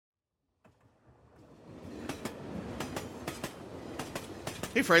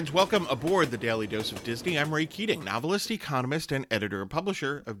Hey friends, welcome aboard the Daily Dose of Disney. I'm Ray Keating, novelist, economist, and editor and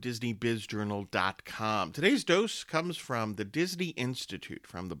publisher of DisneyBizJournal.com. Today's dose comes from the Disney Institute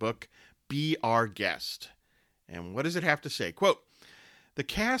from the book Be Our Guest. And what does it have to say? Quote, "The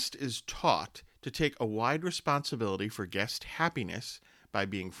cast is taught to take a wide responsibility for guest happiness by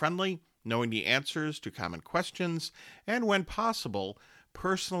being friendly, knowing the answers to common questions, and when possible,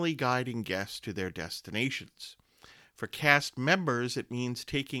 personally guiding guests to their destinations. For cast members, it means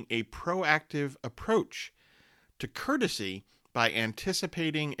taking a proactive approach to courtesy by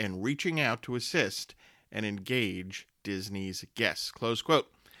anticipating and reaching out to assist and engage Disney's guests." Close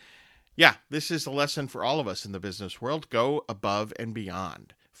quote. Yeah, this is a lesson for all of us in the business world. Go above and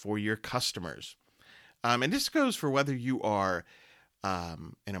beyond for your customers. And this goes for whether you are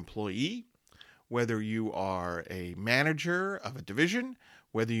an employee, whether you are a manager of a division,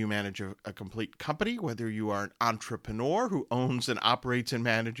 whether you manage a complete company, whether you are an entrepreneur who owns and operates and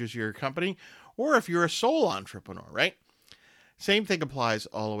manages your company, or if you're a sole entrepreneur, right? Same thing applies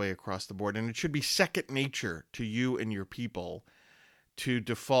all the way across the board, and it should be second nature to you and your people to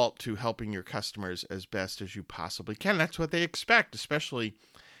default to helping your customers as best as you possibly can. That's what they expect, especially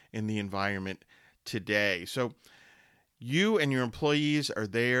in the environment today. So you and your employees are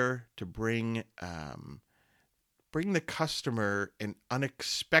there to bring the customer an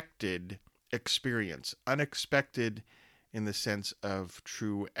unexpected experience, unexpected in the sense of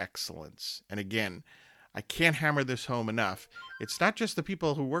true excellence. And again, I can't hammer this home enough. It's not just the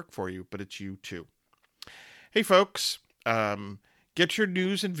people who work for you, but it's you too. Hey folks, get your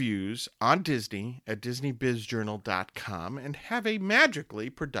news and views on Disney at DisneyBizJournal.com and have a magically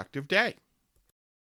productive day.